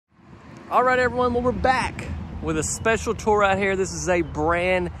All right, everyone, well, we're back with a special tour right here. This is a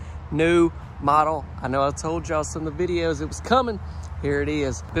brand new model. I know I told y'all some of the videos it was coming. Here it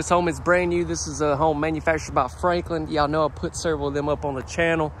is. This home is brand new. This is a home manufactured by Franklin. Y'all know I put several of them up on the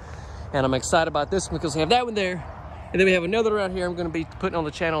channel, and I'm excited about this one because we have that one there. And then we have another right here I'm gonna be putting on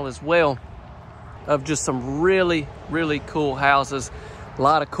the channel as well, of just some really, really cool houses. A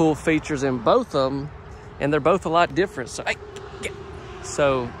lot of cool features in both of them, and they're both a lot different.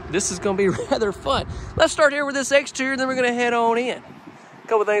 So this is gonna be rather fun. Let's start here with this exterior, then we're gonna head on in. A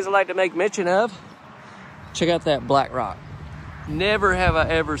couple things I'd like to make mention of. Check out that black rock. Never have I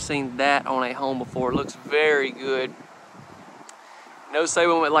ever seen that on a home before. It looks very good. No say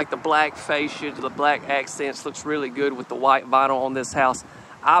when with like the black fascia, the black accents, looks really good with the white vinyl on this house,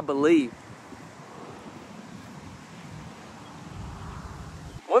 I believe.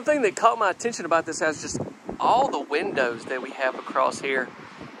 One thing that caught my attention about this house is just all the windows that we have across here,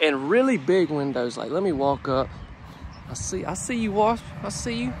 and really big windows. Like, let me walk up. I see you, Wasp. I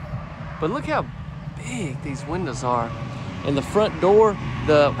see you. But look how big these windows are. And the front door,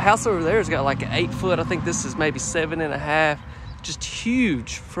 the house over there has got like an 8 foot. I think this is maybe 7.5. Just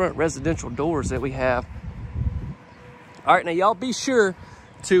huge front residential doors that we have. All right, now y'all be sure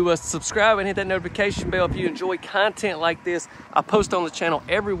to subscribe and hit that notification bell if you enjoy content like this. I post on the channel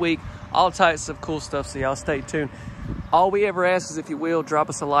every week, all types of cool stuff, so y'all stay tuned. All we ever ask is, if you will, drop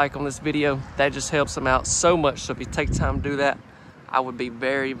us a like on this video. That just helps them out so much, so if you take time to do that, I would be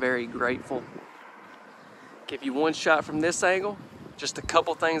very, very grateful. Give you one shot from this angle, just a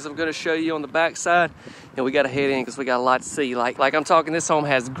couple things I'm gonna show you on the back side, and we gotta head in because we got a lot to see. Like I'm talking, this home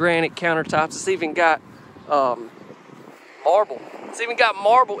has granite countertops. It's even got marble. It's even got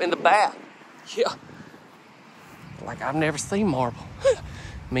marble in the bath. Yeah. Like, I've never seen marble.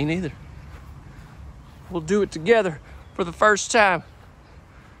 Me neither. We'll do it together for the first time.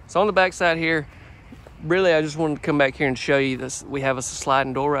 So on the back side here, really I just wanted to come back here and show you this. We have a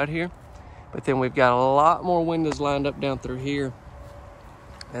sliding door right here, but then we've got a lot more windows lined up down through here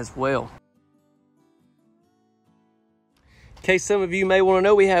as well. In case some of you may want to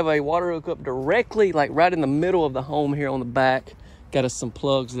know, we have a water hookup directly, like right in the middle of the home here on the back. Got us some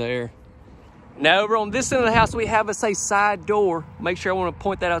plugs there. Now over on this end of the house, we have a side door. Make sure I want to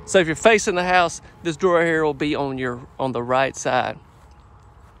point that out. So if you're facing the house, this door right here will be on the right side.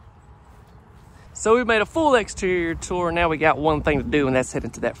 So we made a full exterior tour. Now we got one thing to do, and that's head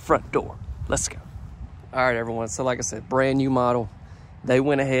into that front door. Let's go. All right, everyone. So like I said, brand new model. They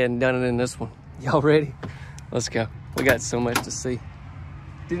went ahead and done it in this one. Y'all ready? Let's go. We got so much to see.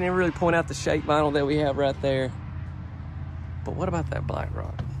 Didn't even really point out the shape vinyl that we have right there. But what about that black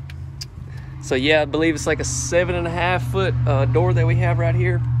rock? So yeah, I believe it's like a 7.5 foot door that we have right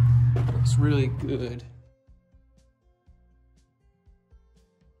here. Looks really good.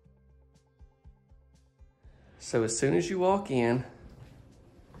 So as soon as you walk in,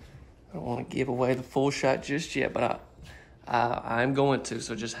 I don't want to give away the full shot just yet, but I'm going to,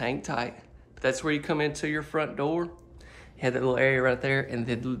 so just hang tight. But that's where you come into your front door. You have that little area right there, and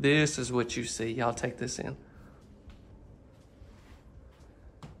then this is what you see. Y'all take this in.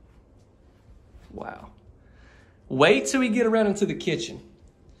 Wow. Wait till we get around into the kitchen.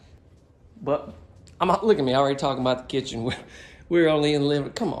 But look at me, I'm already talking about the kitchen. We're only in the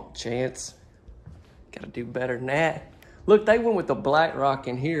living. Come on, Chance. Gotta do better than that. Look, they went with the black rock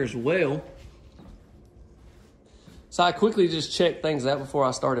in here as well. So I quickly just checked things out before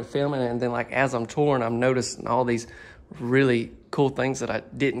I started filming, and then like as I'm touring, I'm noticing all these really cool things that I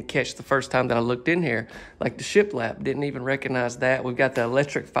didn't catch the first time that I looked in here. Like the shiplap, didn't even recognize that. We've got the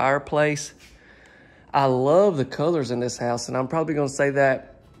electric fireplace. I love the colors in this house, and I'm probably gonna say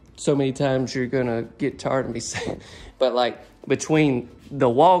that so many times you're gonna get tired of me saying, but like between the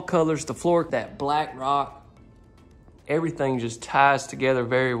wall colors, the floor, that black rock, everything just ties together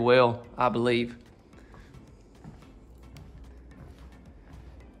very well, I believe.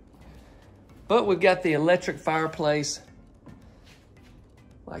 But we've got the electric fireplace,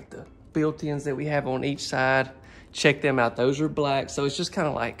 like the built-ins that we have on each side. Check them out, those are black. So it's just kind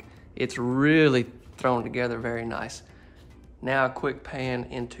of like, it's really thrown together very nice. Now a quick pan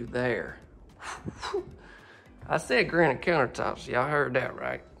into there. I said granite countertops, y'all heard that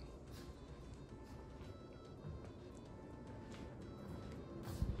right.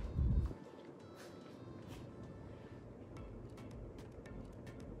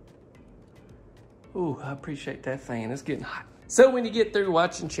 Ooh, I appreciate that fan, it's getting hot. So when you get through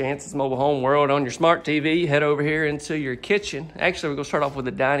watching Chance's Mobile Home World on your smart TV, head over here into your kitchen. Actually, we're gonna start off with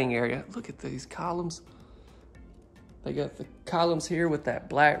the dining area. Look at these columns. They got the columns here with that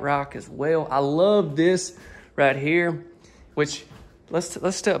black rock as well. I love this right here, which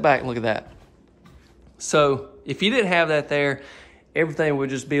let's step back and look at that. So if you didn't have that there, everything would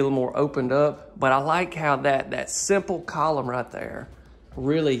just be a little more opened up. But I like how that simple column right there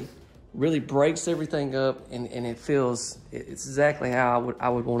really breaks everything up, and it's exactly how I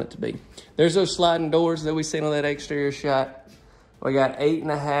would want it to be. There's those sliding doors that we seen on that exterior shot. We got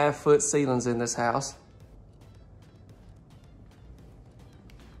 8.5 foot ceilings in this house.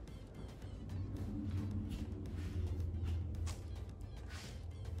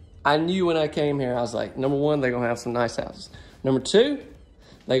 I knew when I came here, I was like, number one, they're gonna have some nice houses. Number two,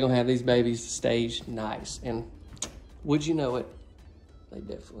 they're gonna have these babies staged nice. And would you know it, they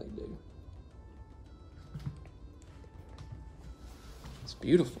definitely do. It's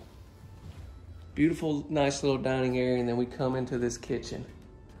beautiful. Beautiful, nice little dining area, and then we come into this kitchen.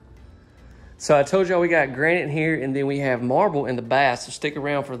 So I told y'all we got granite in here, and then we have marble in the bath, so stick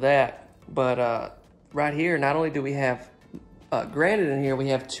around for that. But right here, not only do we have granite in here, we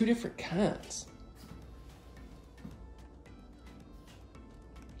have two different kinds.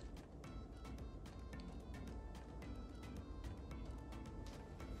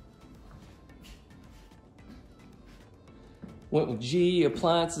 Went with GE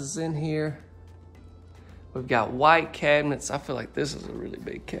appliances in here. We've got white cabinets. I feel like this is a really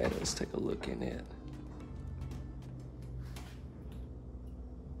big cabinet. Let's take a look in it.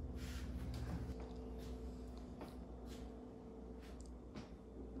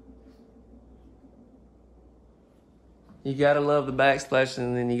 You gotta love the backsplash,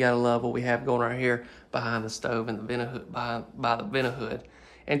 and then you gotta love what we have going right here behind the stove and the vent by the vent hood.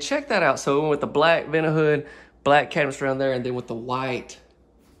 And check that out. So we went with the black vent hood, black cabinets around there, and then with the white.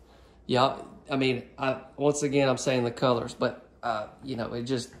 Y'all, I mean, once again, I'm saying the colors, but you know,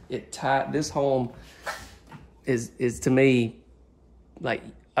 this home is to me, like,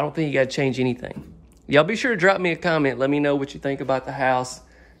 I don't think you gotta change anything. Y'all be sure to drop me a comment. Let me know what you think about the house.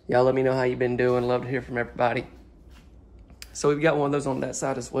 Y'all let me know how you've been doing. Love to hear from everybody. So we've got one of those on that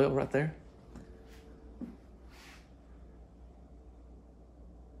side as well, right there.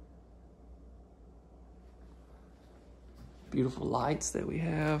 Beautiful lights that we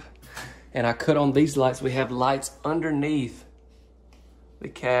have. And I cut on these lights. We have lights underneath the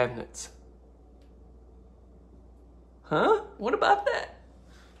cabinets. Huh? What about that?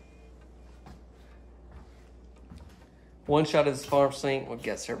 One shot of this farm sink. We've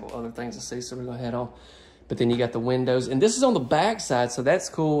got several other things to see, so we're gonna head on. But then you got the windows, and this is on the back side, so that's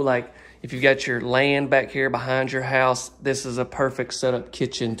cool. Like, if you've got your land back here behind your house, this is a perfect setup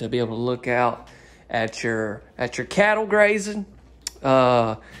kitchen to be able to look out at your cattle grazing.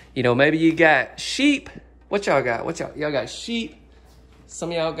 You know, maybe you got sheep. What y'all got? Y'all got sheep? Some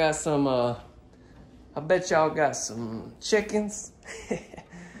of y'all got some, I bet y'all got some chickens.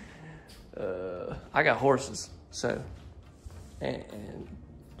 I got horses, so, and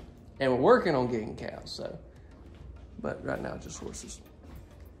we're working on getting cows, so, but right now, just horses.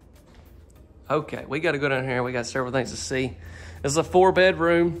 Okay, we got to go down here. We got several things to see. This is a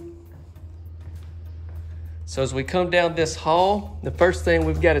 4-bedroom. So as we come down this hall, the first thing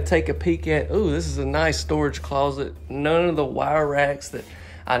we've got to take a peek at, ooh, this is a nice storage closet. None of the wire racks that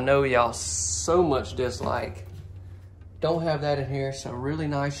I know y'all so much dislike. Don't have that in here, so really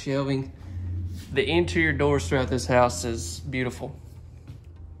nice shelving. The interior doors throughout this house is beautiful.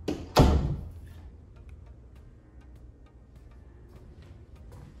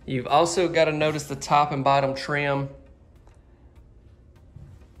 You've also got to notice the top and bottom trim.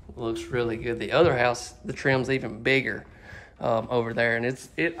 Looks really good. The other house, the trim's even bigger over there. And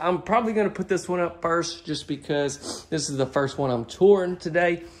I'm probably going to put this one up first just because this is the first one I'm touring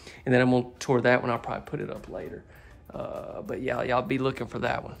today. And then I'm going to tour that one. I'll probably put it up later. But yeah, y'all be looking for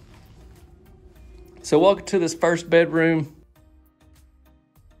that one. So welcome to this first bedroom.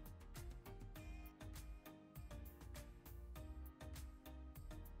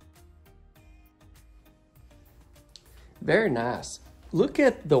 Very nice. Look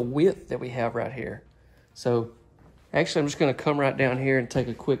at the width that we have right here. So actually, I'm just going to come right down here and take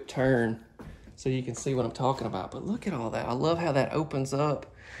a quick turn so you can see what I'm talking about. But look at all that. I love how that opens up,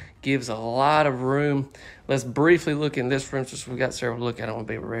 gives a lot of room. Let's briefly look in this room since we've got several to look at. I don't want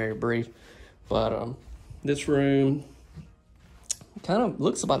to be very brief. But this room kind of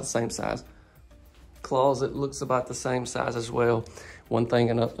looks about the same size. Closet looks about the same size as well. One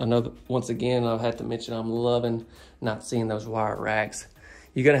thing, once again, I have to mention, I'm loving not seeing those wire racks.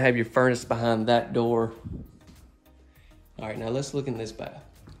 You're gonna have your furnace behind that door. All right, now let's look in this bath.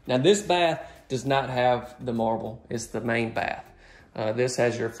 Now this bath does not have the marble. It's the main bath. This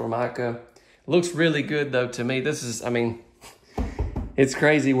has your Formica. Looks really good though to me. This is, I mean, It's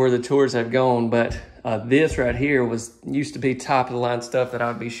crazy where the tours have gone, but this right here used to be top of the line stuff that I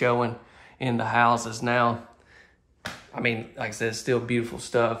would be showing in the houses. Now, I mean, like I said, it's still beautiful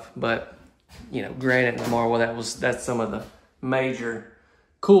stuff, but you know, granite and marble, that's some of the major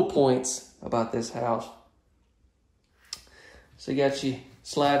cool points about this house. So you got your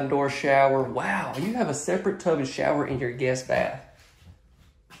sliding door shower. Wow, you have a separate tub and shower in your guest bath.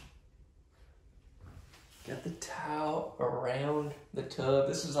 Got the towel around the tub.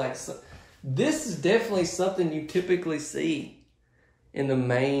 This is definitely something you typically see in the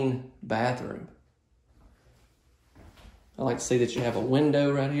main bathroom. I like to see that you have a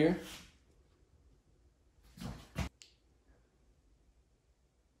window right here.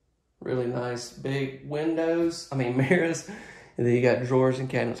 Really nice big windows, mirrors. And then you got drawers and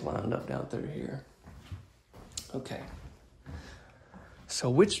cabinets lined up down through here. Okay. So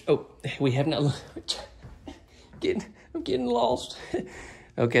we have not, I'm getting lost.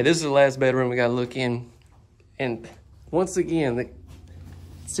 Okay, this is the last bedroom we gotta look in. And once again,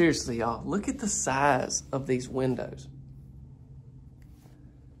 seriously y'all, look at the size of these windows.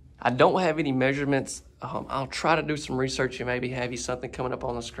 I don't have any measurements. I'll try to do some research and maybe have you something coming up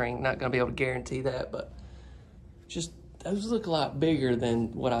on the screen. Not gonna be able to guarantee that, but just, those look a lot bigger than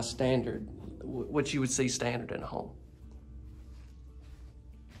what you would see standard in a home.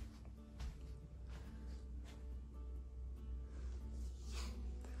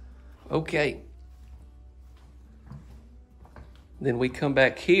 Okay. Then we come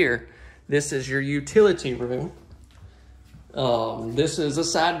back here. This is your utility room. This is a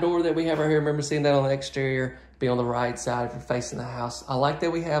side door that we have right here. Remember seeing that on the exterior? Be on the right side if you're facing the house. I like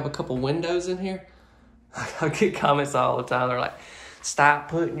that we have a couple windows in here. I get comments all the time. They're like, stop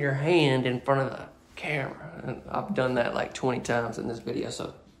putting your hand in front of the camera. And I've done that like 20 times in this video.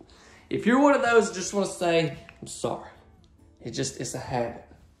 So if you're one of those, just want to say, I'm sorry. It's a habit.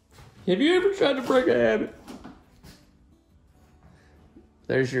 Have you ever tried to break a habit?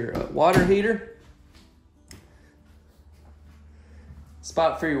 There's your water heater.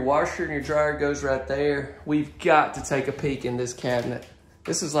 Spot for your washer and your dryer goes right there. We've got to take a peek in this cabinet.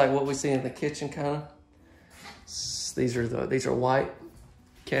 This is like what we see in the kitchen, kind of. These are white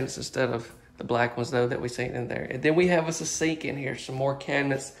cabinets instead of the black ones though that we see in there. And then we have us a sink in here. Some more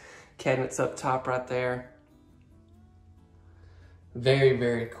cabinets up top right there. Very,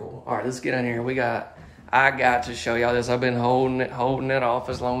 very cool. All right, let's get in here. I got to show y'all this. I've been holding it off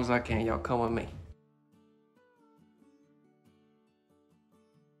as long as I can. Y'all come with me.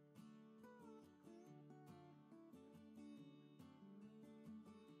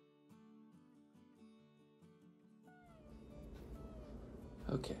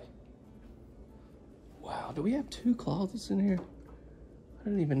 Okay. Wow, do we have 2 closets in here? I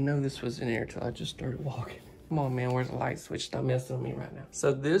didn't even know this was in here until I just started walking. Come on, man, where's the light switch? Stop messing with me right now.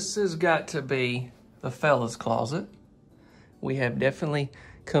 So this has got to be the fella's closet. We have definitely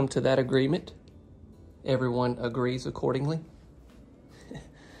come to that agreement. Everyone agrees accordingly.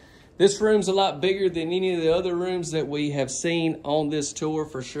 This room's a lot bigger than any of the other rooms that we have seen on this tour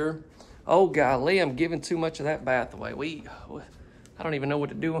for sure. Oh, golly, I'm giving too much of that bath away. I don't even know what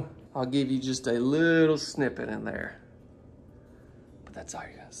to do. I'll give you just a little snippet in there. But that's all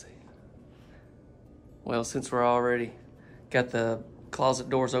you're gonna see. Well, since we're already got the closet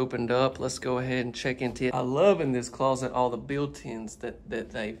doors opened up, let's go ahead and check into it. I love in this closet all the built-ins that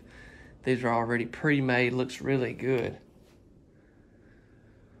these are already pre-made. Looks really good.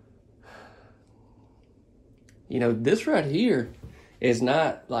 You know, this right here is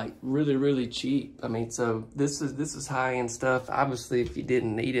not like really, really cheap. So this is high-end stuff. Obviously, if you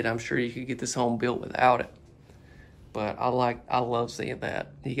didn't need it, I'm sure you could get this home built without it. But I love seeing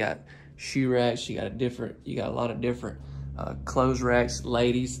that. You got shoe racks, you got a lot of different clothes racks.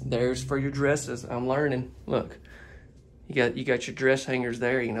 Ladies, there's for your dresses. I'm learning. Look, you got your dress hangers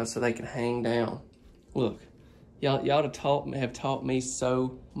there, you know, so they can hang down. Look, y'all have taught me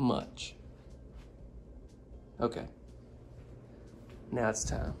so much. Okay. Now it's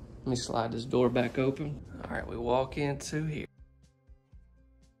time. Let me slide this door back open. All right, we walk into here.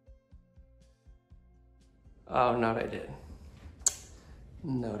 Oh, no, they didn't.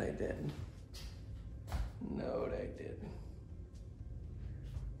 No, they didn't. No, they didn't.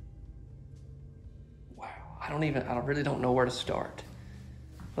 Wow, I really don't know where to start.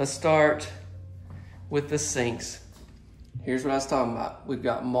 Let's start with the sinks. Here's what I was talking about. We've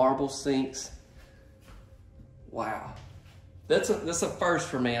got marble sinks. Wow. That's a first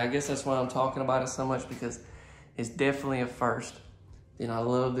for me. I guess that's why I'm talking about it so much, because it's definitely a first. Then I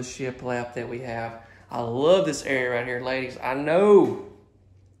love the shiplap that we have. I love this area right here, ladies. I know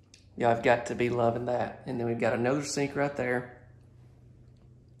y'all have got to be loving that. And then we've got another sink right there.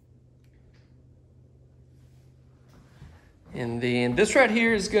 And then this right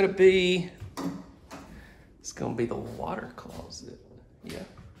here is gonna be, it's gonna be the water closet. Yeah.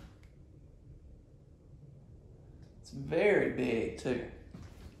 It's very big too.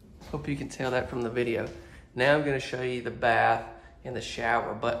 Hope you can tell that from the video. Now I'm gonna show you the bath and the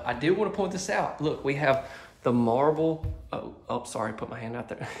shower, but I did want to point this out. Look, we have the marble, oh, sorry, put my hand out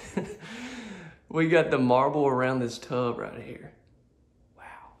there. We got the marble around this tub right here. Wow.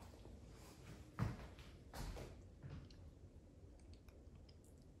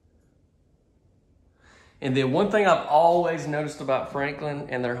 And then one thing I've always noticed about Franklin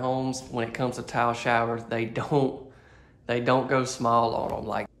and their homes when it comes to tile showers, they don't go small on them.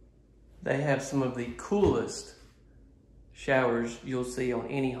 Like, they have some of the coolest showers you'll see on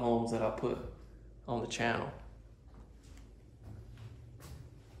any homes that I put on the channel.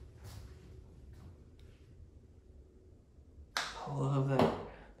 I love that,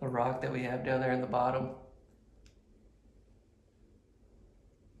 the rock that we have down there in the bottom.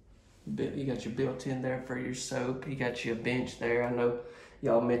 You got your built-in there for your soap. You got your bench there. I know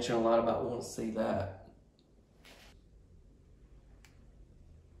y'all mentioned a lot about wanting to see that.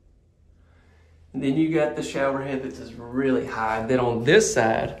 And then you got the shower head that's just really high. Then on this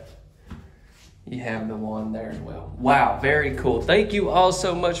side, you have the one there as well. Wow, very cool. Thank you all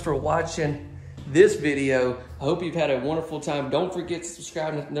so much for watching this video. I hope you've had a wonderful time. Don't forget to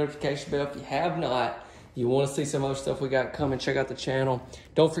subscribe and hit the notification bell if you have not. You want to see some other stuff we got coming, check out the channel.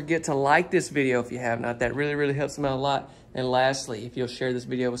 Don't forget to like this video if you have not. That really, really helps them out a lot. And lastly, if you'll share this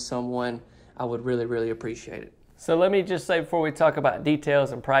video with someone, I would really, really appreciate it. So let me just say before we talk about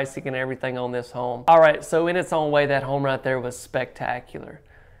details and pricing and everything on this home. All right, so in its own way, that home right there was spectacular.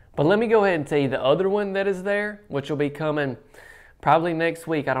 But let me go ahead and tell you the other one that is there, which will be coming probably next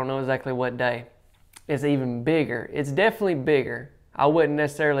week. I don't know exactly what day. It's even bigger. It's definitely bigger. I wouldn't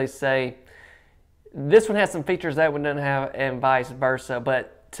necessarily say this one has some features that one doesn't have and vice versa.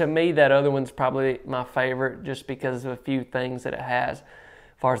 But to me, that other one's probably my favorite just because of a few things that it has as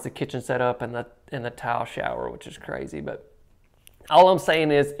far as the kitchen setup and the tile shower, which is crazy. But all I'm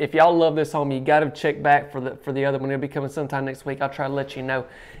saying is, if y'all love this home, you got to check back for the other one. It'll be coming sometime next week. I'll try to let you know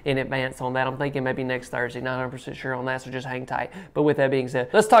in advance on that. I'm thinking maybe next Thursday. Not 100% sure on that, so just hang tight. But with that being said,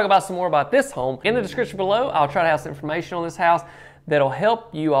 let's talk about some more about this home. In the description below, I'll try to have some information on this house that'll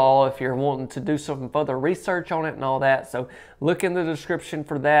help you all if you're wanting to do some further research on it and all that. So look in the description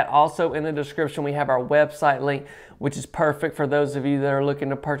for that. Also in the description, we have our website link, which is perfect for those of you that are looking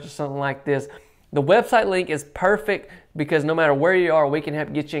to purchase something like this. The website link is perfect because no matter where you are, we can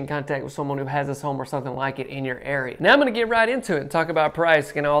help get you in contact with someone who has this home or something like it in your area. Now I'm going to get right into it and talk about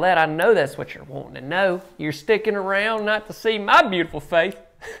pricing and all that. I know that's what you're wanting to know. You're sticking around not to see my beautiful face.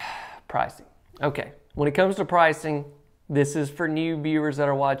 Pricing. Okay, when it comes to pricing, this is for new viewers that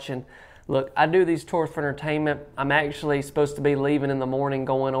are watching. Look, I do these tours for entertainment. I'm actually supposed to be leaving in the morning,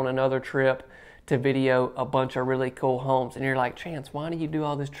 going on another trip to video a bunch of really cool homes. And you're like, Chance, why do you do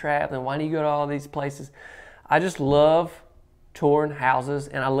all this traveling? Why do you go to all these places? I just love touring houses,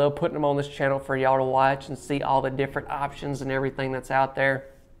 and I love putting them on this channel for y'all to watch and see all the different options and everything that's out there.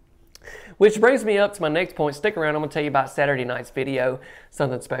 Which brings me up to my next point. Stick around, I'm gonna tell you about Saturday night's video,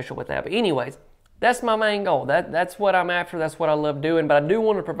 something special with that. But anyways, that's my main goal. That's what I'm after, that's what I love doing. But I do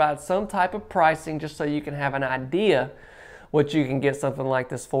want to provide some type of pricing just so you can have an idea what you can get something like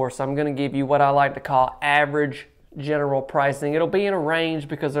this for. So I'm going to give you what I like to call average general pricing. It'll be in a range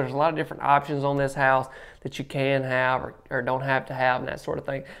because there's a lot of different options on this house that you can have or don't have to have and that sort of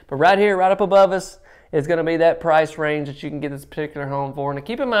thing. But right here, right up above us, is going to be that price range that you can get this particular home for. And to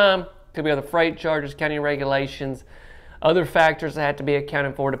keep in mind, could be other freight charges, county regulations, other factors that have to be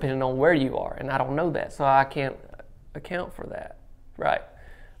accounted for depending on where you are. And I don't know that, so I can't account for that, right?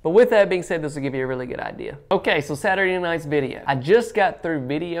 But with that being said, this will give you a really good idea. Okay, so Saturday night's video. I just got through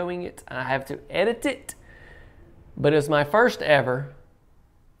videoing it. I have to edit it, but it's my first ever,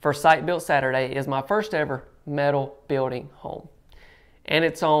 for Site Built Saturday, is my first ever metal building home. And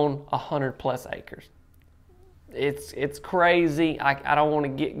it's on 100+ acres. It's crazy. I don't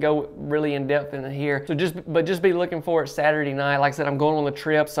want to go really in depth in here. So just be looking for it Saturday night. Like I said, I'm going on the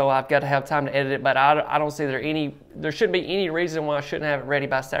trip, so I've got to have time to edit it. But I don't see there shouldn't be any reason why I shouldn't have it ready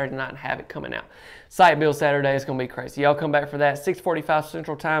by Saturday night and have it coming out. Site Build Saturday is going to be crazy. Y'all come back for that. 6:45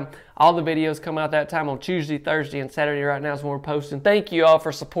 Central Time. All the videos come out that time on Tuesday, Thursday, and Saturday. Right now is when we're posting. Thank you all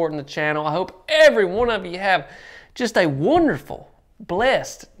for supporting the channel. I hope every one of you have just a wonderful,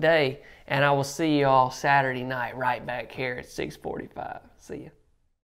 blessed day. And I will see you all Saturday night right back here at 6:45. See ya.